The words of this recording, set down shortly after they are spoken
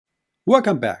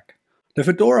Welcome back. The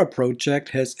Fedora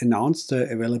Project has announced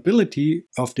the availability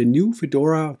of the new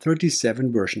Fedora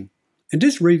 37 version. In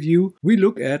this review, we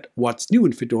look at what's new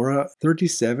in Fedora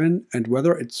 37 and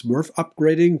whether it's worth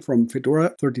upgrading from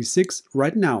Fedora 36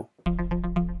 right now.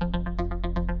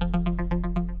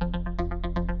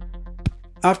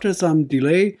 After some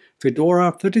delay,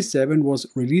 Fedora 37 was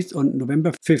released on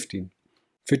November 15.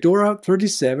 Fedora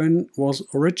 37 was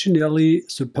originally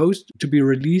supposed to be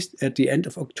released at the end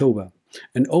of October.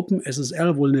 An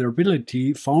OpenSSL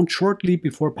vulnerability found shortly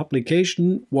before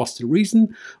publication was the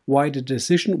reason why the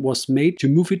decision was made to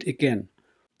move it again.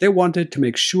 They wanted to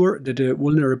make sure that the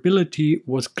vulnerability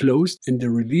was closed in the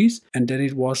release and that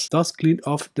it was thus cleaned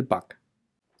off the bug.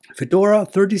 Fedora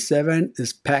 37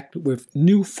 is packed with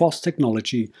new FOSS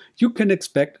technology. You can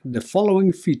expect the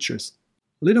following features: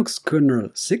 Linux kernel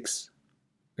 6,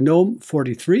 GNOME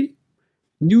 43,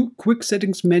 new quick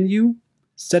settings menu,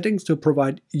 settings to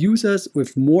provide users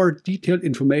with more detailed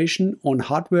information on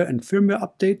hardware and firmware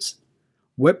updates,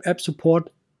 web app support,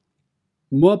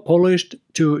 more polished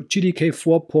to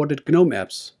GTK4 ported GNOME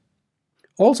apps.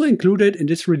 Also included in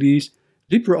this release,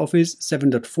 LibreOffice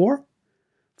 7.4,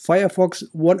 Firefox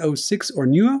 106 or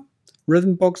newer,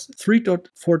 Rhythmbox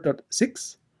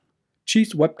 3.4.6,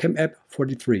 Cheese Webcam App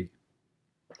 43.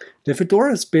 The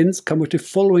Fedora spins come with the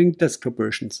following desktop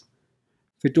versions.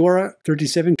 Fedora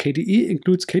 37 KDE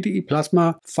includes KDE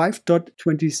Plasma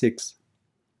 5.26.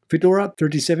 Fedora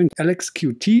 37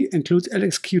 LXQT includes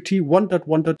LXQT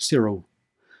 1.1.0.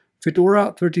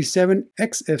 Fedora 37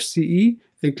 XFCE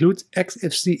includes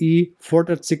XFCE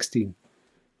 4.16.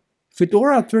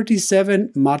 Fedora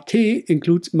 37 Mate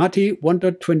includes Mate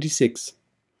 1.26.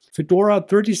 Fedora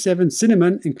 37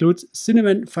 Cinnamon includes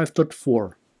Cinnamon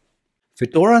 5.4.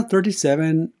 Fedora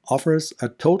 37 offers a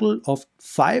total of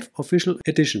 5 official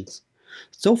editions.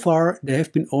 So far, there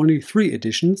have been only 3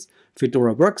 editions: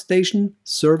 Fedora Workstation,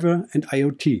 Server, and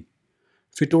IoT.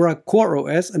 Fedora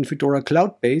CoreOS and Fedora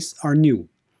Cloud Base are new.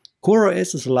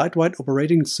 CoreOS is a lightweight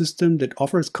operating system that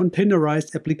offers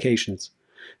containerized applications.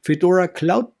 Fedora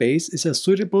Cloud Base is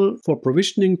suitable for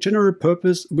provisioning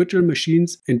general-purpose virtual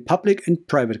machines in public and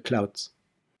private clouds.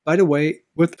 By the way,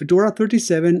 with Fedora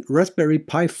 37, Raspberry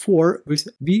Pi 4 with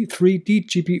V3D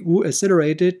GPU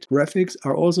accelerated graphics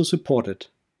are also supported.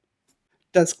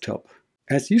 Desktop.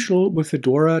 As usual with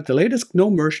Fedora, the latest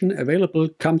GNOME version available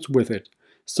comes with it.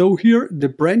 So here the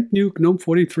brand new GNOME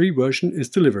 43 version is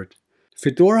delivered.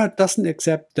 Fedora doesn't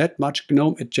accept that much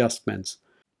GNOME adjustments.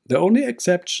 The only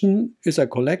exception is a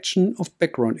collection of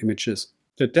background images.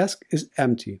 The desk is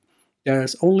empty. There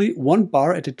is only one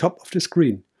bar at the top of the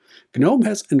screen. GNOME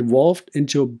has evolved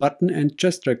into button and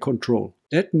gesture control.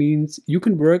 That means you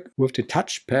can work with the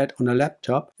touchpad on a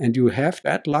laptop and you have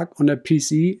bad luck on a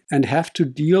PC and have to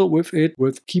deal with it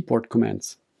with keyboard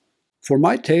commands. For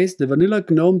my taste, the vanilla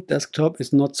GNOME desktop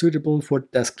is not suitable for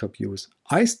desktop use.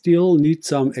 I still need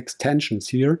some extensions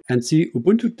here and see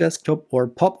Ubuntu Desktop or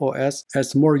Pop! OS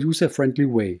as a more user-friendly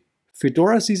way.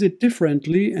 Fedora sees it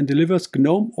differently and delivers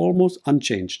GNOME almost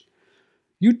unchanged.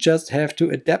 You just have to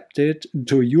adapt it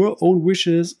to your own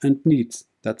wishes and needs.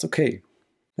 That's okay.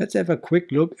 Let's have a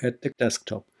quick look at the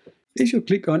desktop. If you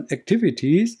click on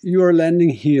Activities, you are landing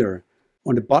here.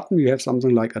 On the bottom you have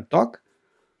something like a dock.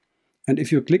 And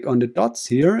if you click on the dots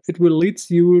here, it will lead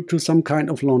you to some kind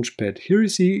of launchpad. Here you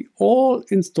see all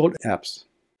installed apps.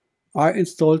 I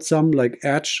installed some like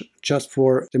Edge just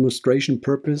for demonstration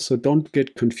purpose, so don't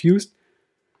get confused.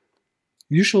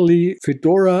 Usually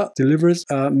Fedora delivers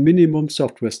a minimum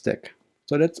software stack,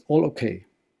 so that's all okay.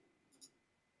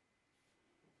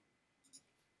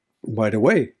 By the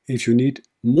way, if you need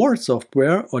more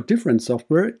software or different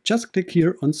software, just click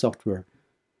here on Software.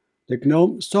 The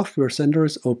GNOME Software Center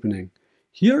is opening.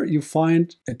 Here you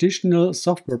find additional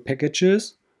software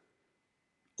packages.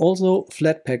 Also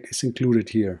Flatpak is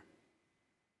included here.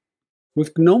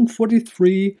 With GNOME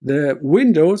 43, the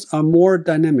windows are more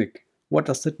dynamic. What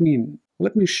does that mean?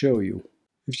 Let me show you.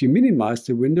 If you minimize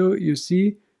the window, you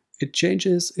see it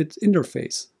changes its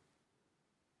interface.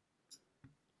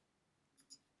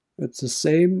 It's the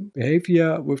same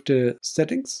behavior with the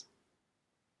settings.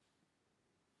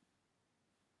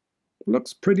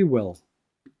 Looks pretty well.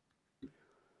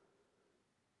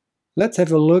 Let's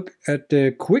have a look at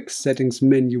the quick settings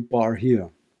menu bar here.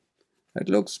 It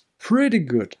looks pretty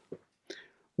good.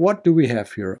 What do we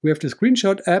have here? We have the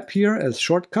screenshot app here as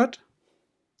shortcut.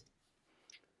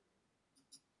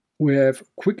 We have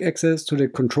quick access to the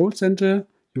control center.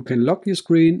 You can lock your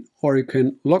screen or you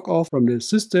can log off from the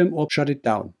system or shut it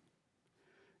down.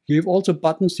 You have also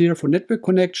buttons here for network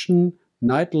connection,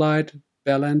 night light,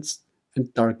 balance,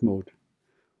 and dark mode.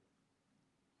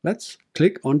 Let's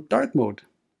click on dark mode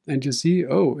and you see,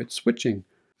 oh, it's switching.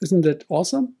 Isn't that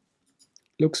awesome?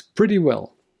 Looks pretty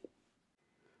well.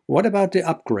 What about the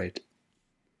upgrade?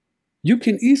 You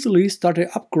can easily start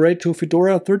the upgrade to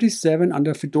Fedora 37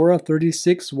 under Fedora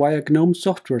 36 via GNOME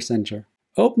Software Center.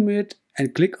 Open it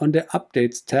and click on the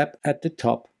Updates tab at the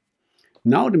top.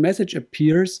 Now the message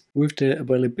appears with the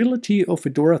availability of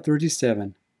Fedora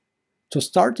 37. To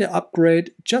start the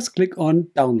upgrade, just click on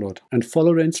Download and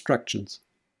follow the instructions.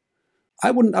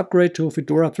 I wouldn't upgrade to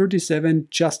Fedora 37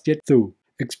 just yet though.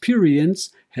 Experience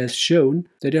has shown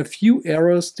that a few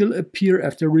errors still appear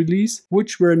after release,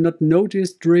 which were not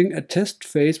noticed during a test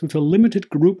phase with a limited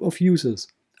group of users.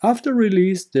 After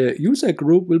release, the user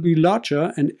group will be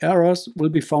larger and errors will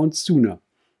be found sooner.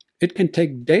 It can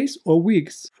take days or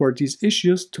weeks for these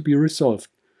issues to be resolved.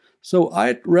 So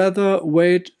I'd rather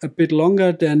wait a bit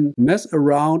longer than mess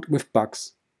around with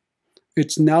bugs.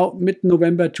 It's now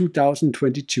mid-November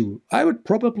 2022. I would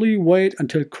probably wait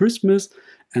until Christmas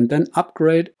and then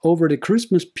upgrade over the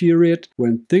Christmas period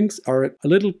when things are a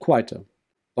little quieter.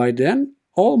 By then,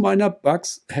 all minor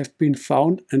bugs have been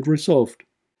found and resolved.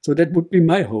 So that would be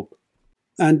my hope.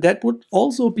 And that would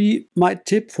also be my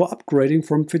tip for upgrading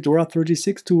from Fedora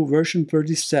 36 to version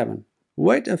 37.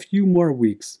 Wait a few more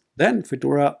weeks. Then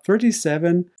Fedora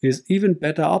 37 is even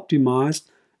better optimized,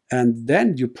 and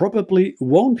then you probably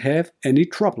won't have any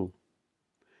trouble.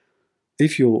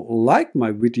 If you like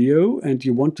my video and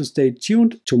you want to stay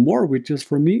tuned to more videos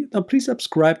from me, then please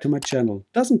subscribe to my channel.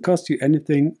 Doesn't cost you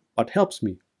anything, but helps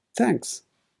me. Thanks.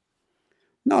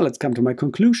 Now let's come to my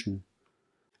conclusion.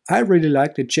 I really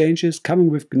like the changes coming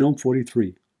with GNOME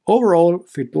 43. Overall,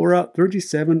 Fedora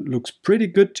 37 looks pretty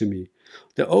good to me.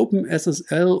 The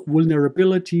OpenSSL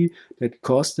vulnerability that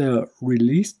caused the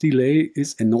release delay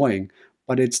is annoying,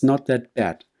 but it's not that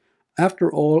bad.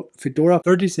 After all, Fedora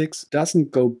 36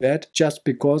 doesn't go bad just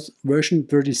because version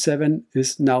 37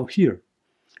 is now here.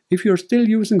 If you're still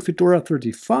using Fedora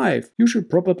 35, you should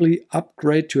probably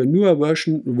upgrade to a newer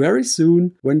version very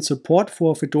soon when support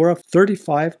for Fedora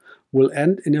 35 will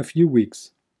end in a few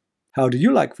weeks. How do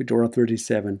you like Fedora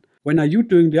 37? When are you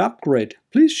doing the upgrade?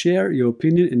 Please share your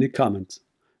opinion in the comments.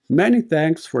 Many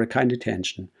thanks for your kind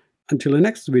attention. Until the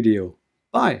next video.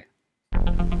 Bye!